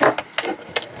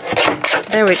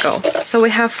 There we go. So we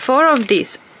have 4 of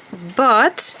these,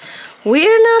 but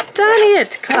we're not done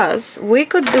yet, because we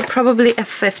could do probably a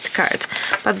 5th card.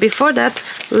 But before that,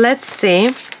 let's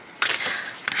see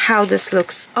how this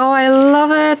looks. Oh, I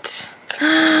love it.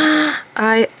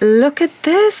 Look at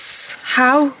this.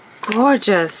 How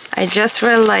gorgeous. I just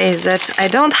realized that I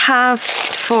don't have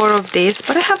 4 of these,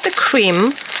 but I have the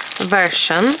cream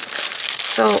version.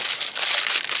 So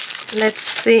let's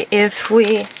see if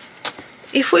we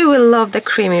will love the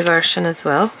creamy version as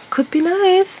well. Could be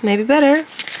nice, maybe better.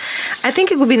 I think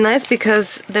it would be nice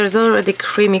because there's already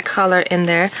creamy color in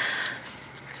there.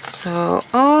 So,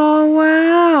 oh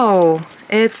wow,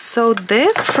 it's so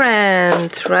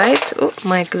different, right? Oh,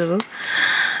 my glue.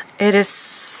 It is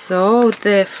so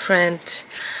different.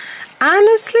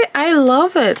 Honestly, I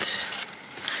love it.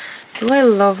 Do I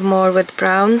love more with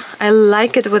brown? I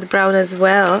like it with brown as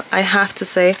well, I have to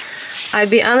say. I'll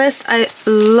be honest, I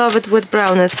love it with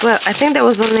brown as well. I think there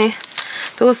was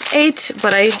 8,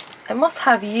 but I must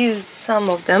have used some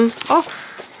of them. Oh,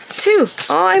 2.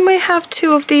 Oh, I might have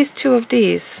 2 of these, 2 of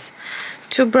these.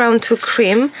 2 brown, 2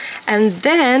 cream. And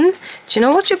then, do you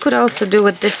know what you could also do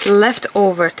with this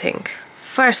leftover thing?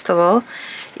 First of all,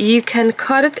 you can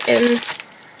cut it in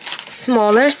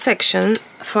smaller section.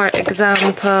 For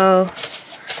example,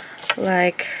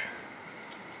 like,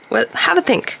 well, have a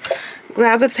think.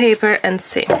 Grab a paper and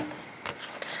see.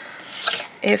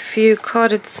 If you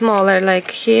cut it smaller, like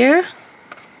here.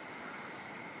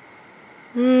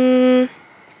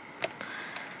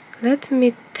 Let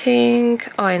me think.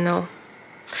 Oh, I know.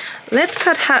 Let's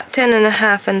cut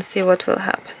 10.5 and see what will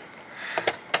happen.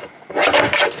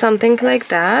 Something like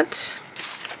that.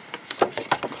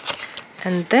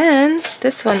 And then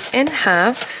this one in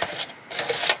half.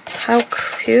 How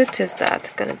cute is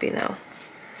that gonna be now?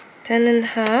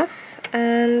 10.5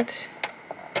 and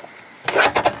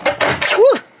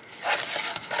woo!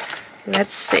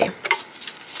 Let's see.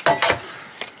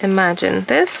 Imagine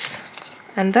this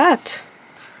and that.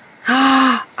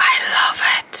 Ah, I love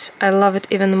it. I love it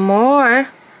even more.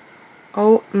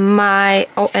 Oh my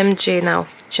OMG now.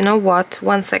 Do you know what?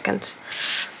 1 second.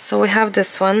 So we have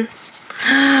this one.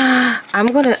 I'm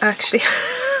gonna actually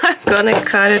I'm gonna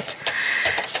cut it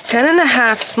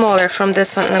 10.5 smaller from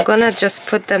this one, and I'm gonna just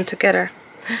put them together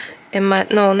in my,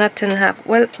 no, not 10.5.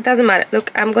 Well, it doesn't matter.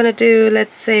 Look, I'm gonna do,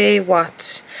 let's say,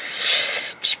 what?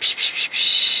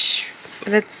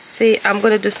 Let's see, I'm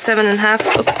gonna do 7.5.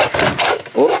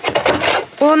 Oops.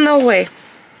 Oh, no way.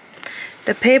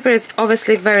 The paper is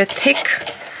obviously very thick,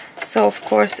 so of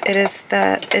course it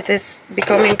is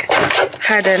becoming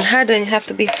harder and harder, and you have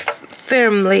to be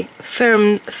firm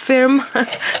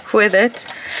with it.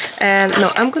 And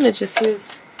no, I'm gonna just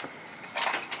use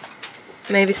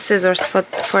maybe scissors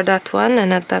for that one,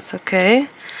 and that's okay.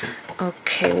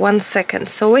 Okay, 1 second.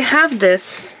 So we have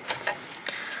this.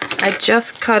 I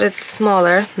just cut it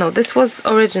smaller. No, this was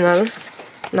original.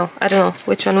 No, I don't know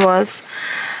which one was.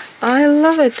 I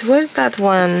love it. Where's that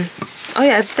one? Oh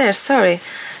yeah, it's there, sorry.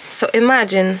 So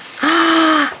imagine.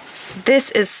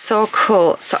 This is so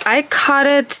cool. So I cut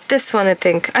it, this one I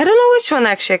think. I don't know which one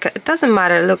actually. It doesn't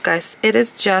matter. Look guys, it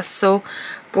is just so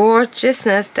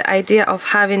gorgeousness, the idea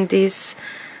of having these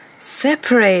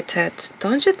separated.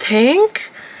 Don't you think?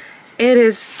 It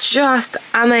is just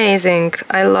amazing.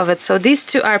 I love it. So these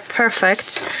two are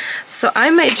perfect. So I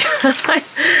may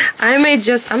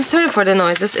just, I'm sorry for the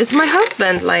noises. It's my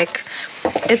husband, like,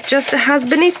 it's just a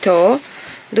husbandito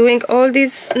doing all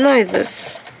these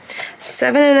noises.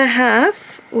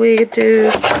 7.5 we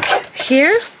do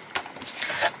here.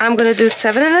 I'm gonna do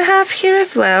 7.5 here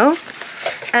as well,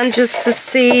 and just to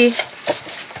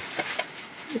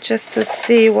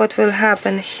see what will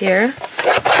happen here.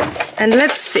 And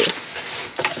let's see.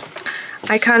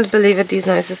 I can't believe it, these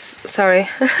noises, sorry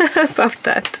about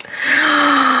that.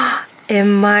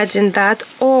 Imagine that,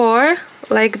 or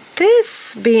like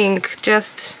this being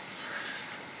just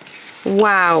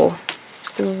wow,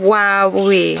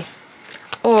 wowee.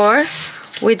 Or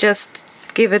we just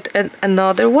give it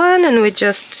another one and we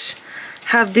just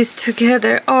have these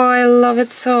together. Oh, I love it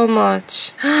so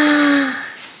much.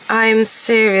 I'm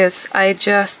serious, I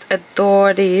just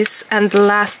adore these. And the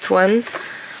last one,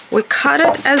 we cut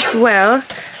it as well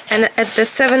And at the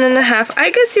 7.5,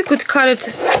 I guess you could cut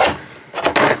it.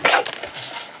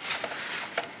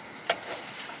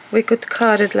 We could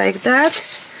cut it like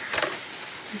that.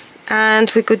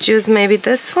 And we could use maybe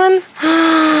this one.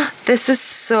 This is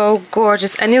so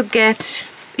gorgeous. And you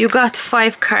got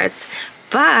 5 cards.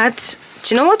 But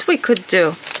do you know what we could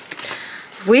do?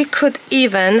 We could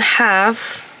even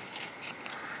have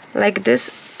like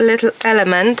this little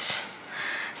element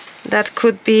that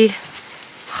could be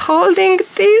holding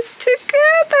these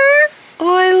together.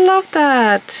 Oh, I love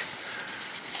that.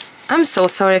 I'm so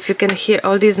sorry if you can hear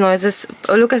all these noises.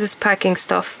 Oh, look at his packing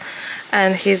stuff.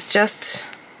 And he's just...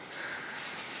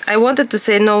 I wanted to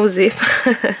say nosy,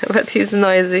 but he's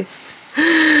noisy.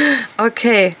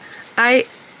 Okay, I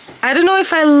don't know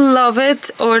if I love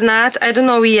it or not. I don't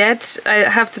know yet. I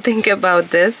have to think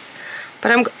about this.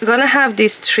 But I'm gonna have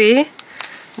these 3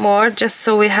 more just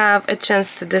so we have a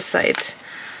chance to decide.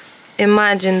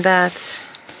 Imagine that.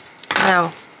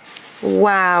 Now.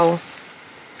 Wow.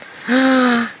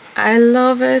 I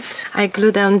love it. I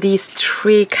glue down these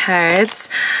 3 cards.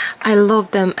 I love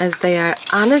them as they are.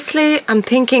 Honestly, I'm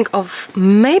thinking of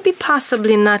maybe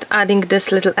possibly not adding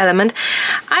this little element.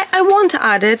 I won't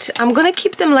add it. I'm gonna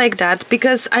keep them like that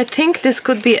because I think this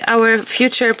could be our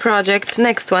future project,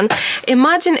 next one.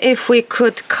 Imagine if we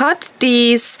could cut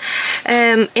these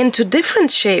into different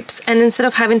shapes, and instead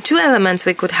of having 2 elements,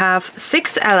 we could have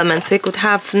 6 elements, we could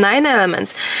have 9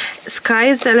 elements. Sky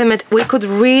is the limit. We could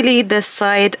really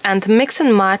decide and mix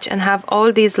and match and have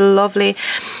all these lovely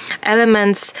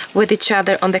elements with each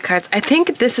other on the cards. I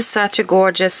think this is such a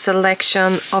gorgeous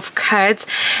selection of cards,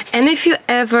 and if you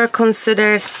ever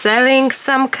consider selling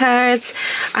some cards,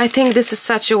 I think this is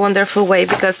such a wonderful way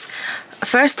because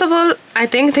first of all, I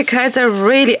think the cards are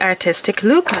really artistic.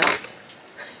 Lucas,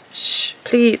 shh,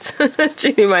 please.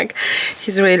 Ginny Mac,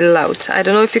 he's really loud. I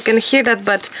don't know if you can hear that,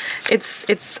 but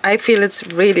I feel it's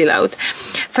really loud.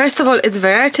 First of all, it's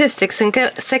very artistic.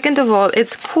 Second of all,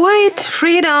 it's quite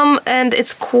freedom and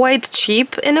it's quite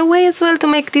cheap in a way as well to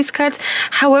make these cards.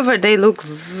 However, they look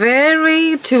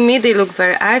to me, they look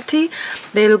very arty.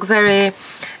 They look very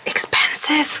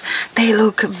expensive. They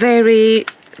look very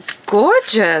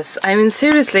gorgeous. I mean,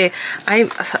 seriously, I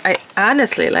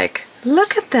honestly, like,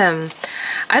 look at them.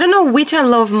 I don't know which I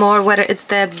love more, whether it's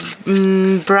the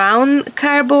brown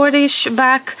cardboardish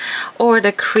back or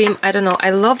the cream. I don't know. I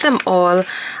love them all.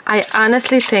 I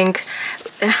honestly think,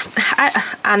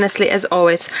 honestly, as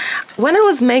always, when I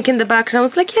was making the background, I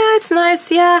was like, yeah, it's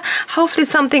nice. Yeah, hopefully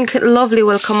something lovely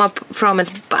will come up from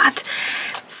it. But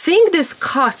seeing this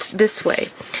cut this way,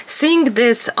 seeing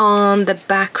this on the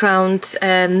background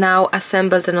now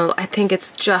assembled and all, I think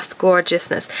it's just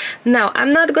gorgeousness. Now,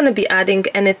 I'm not going to be adding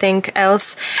anything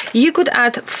else. You could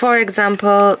add, for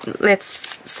example, let's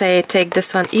say take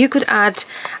this one. You could add,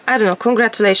 I don't know,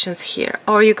 congratulations here,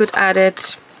 or you could add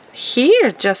it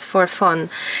here just for fun.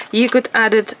 You could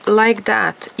add it like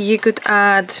that. You could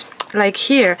add like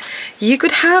here. You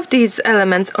could have these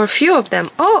elements or few of them.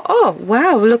 Oh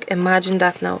wow, look, imagine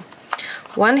that now.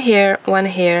 One here, one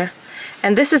here.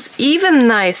 And this is even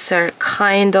nicer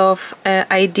kind of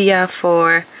idea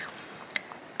for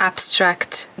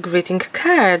abstract greeting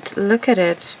card. Look at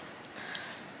it.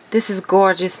 This is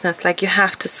gorgeousness, like you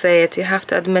have to say it, you have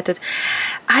to admit it.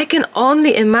 I can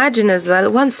only imagine as well,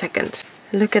 1 second.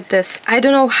 Look at this. I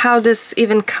don't know how this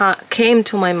even came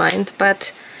to my mind,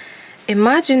 but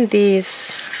imagine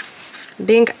these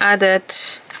being added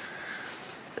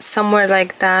somewhere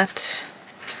like that,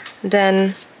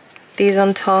 then these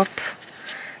on top,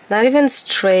 not even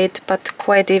straight, but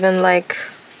quite even like,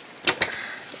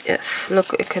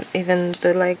 look, you can even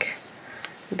do like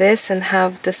this and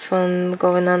have this one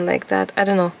going on like that. I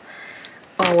don't know.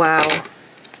 Oh wow,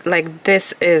 like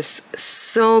this is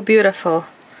so beautiful.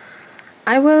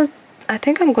 I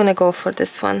think I'm gonna go for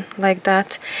this one like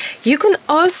that. You can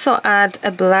also add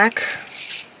a black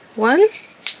one.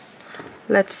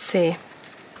 Let's see.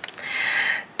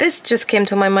 This just came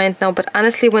to my mind now, but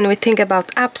honestly, when we think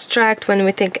about abstract, when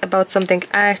we think about something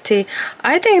arty,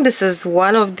 I think this is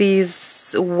one of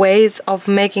these ways of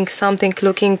making something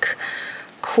looking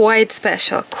quite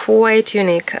special, quite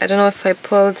unique. I don't know if I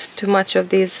pulled too much of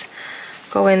these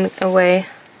going away.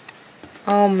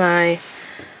 Oh my.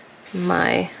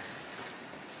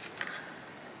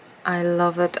 I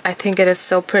love it. I think it is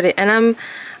so pretty, and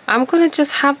I'm gonna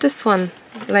just have this one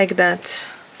like that.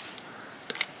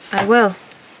 I will,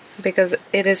 because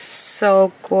it is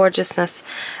so gorgeousness,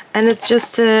 and it's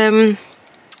just I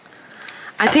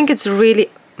think it's really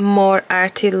more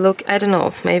arty look. I don't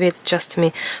know, maybe it's just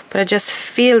me, but I just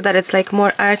feel that it's like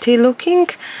more arty looking,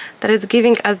 that it's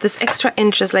giving us this extra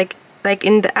interest. Like like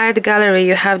in the art gallery,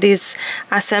 you have these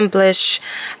assemblage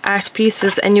art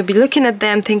pieces and you'll be looking at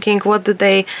them thinking, what do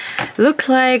they look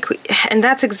like? And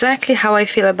that's exactly how I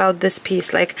feel about this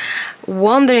piece, like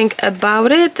wondering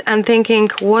about it and thinking,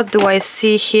 what do I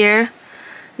see here?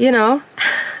 You know,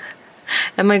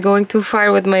 am I going too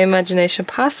far with my imagination?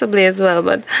 Possibly as well,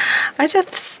 but I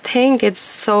just think it's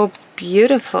so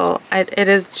beautiful. It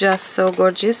is just so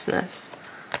gorgeousness.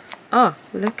 Oh,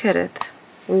 look at it.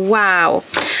 Wow.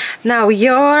 Now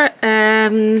your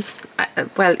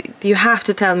well, you have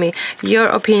to tell me, your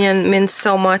opinion means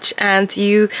so much, and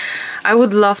I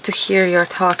would love to hear your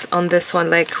thoughts on this one.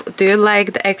 Like, do you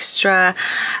like the extra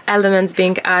elements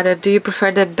being added? Do you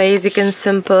prefer the basic and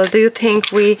simple? Do you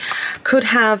think we could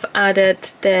have added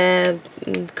the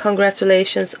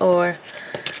congratulations or,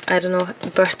 I don't know,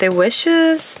 birthday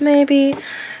wishes maybe?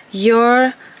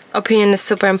 Your opinion is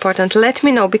super important. Let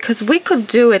me know, because we could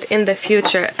do it in the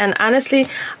future, and honestly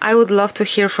I would love to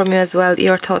hear from you as well,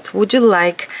 your thoughts. Would you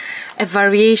like a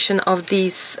variation of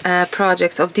these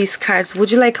projects, of these cards?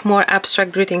 Would you like more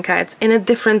abstract greeting cards in a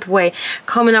different way,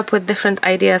 coming up with different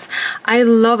ideas? I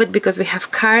love it because we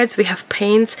have cards, we have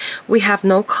paints, we have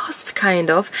no cost kind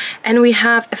of, and we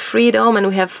have a freedom, and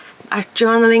we have art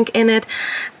journaling in it.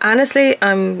 Honestly,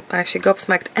 I'm actually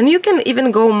gobsmacked. And you can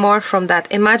even go more from that.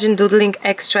 Imagine doodling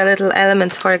extra little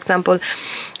elements. For example,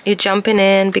 you jumping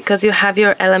in because you have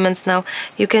your elements now.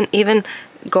 You can even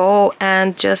go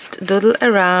and just doodle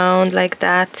around like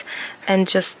that and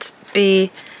just be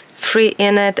free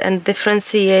in it and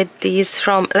differentiate these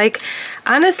from, like,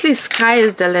 honestly, sky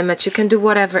is the limit. You can do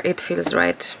whatever it feels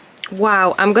right.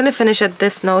 Wow, I'm gonna finish at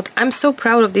this note. I'm so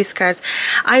proud of these cards.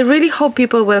 I really hope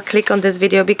people will click on this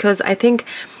video, because I think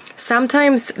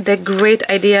sometimes the great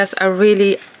ideas are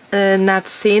really not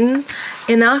seen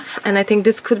enough, and I think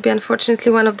this could be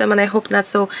unfortunately one of them, and I hope not.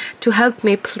 So to help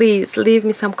me, please leave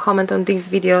me some comment on these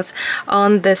videos,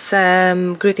 on this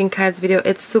greeting cards video.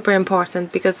 It's super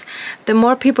important, because the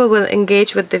more people will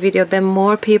engage with the video, the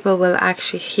more people will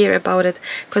actually hear about it,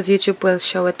 because YouTube will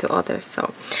show it to others.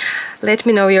 So let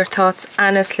me know your thoughts.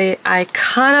 Honestly, I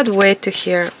cannot wait to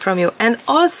hear from you. And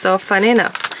also, funny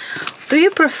enough, do you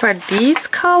prefer these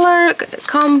color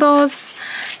combos,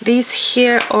 these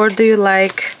here, or do you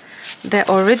like the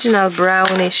original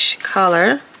brownish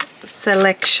color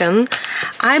selection?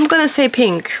 I'm gonna say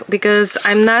pink, because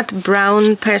I'm not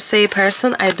brown per se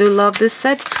person. I do love this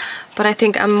set, but I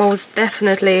think I'm most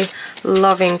definitely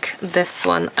loving this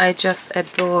one. I just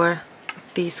adore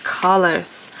these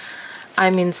colors. I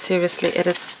mean, seriously, it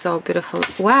is so beautiful.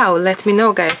 Wow, let me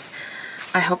know, guys.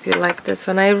 I hope you like this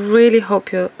one. I really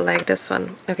hope you like this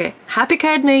one. Okay, happy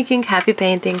card making, happy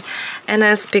painting, and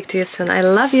I'll speak to you soon. I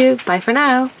love you. Bye for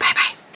now. Bye bye.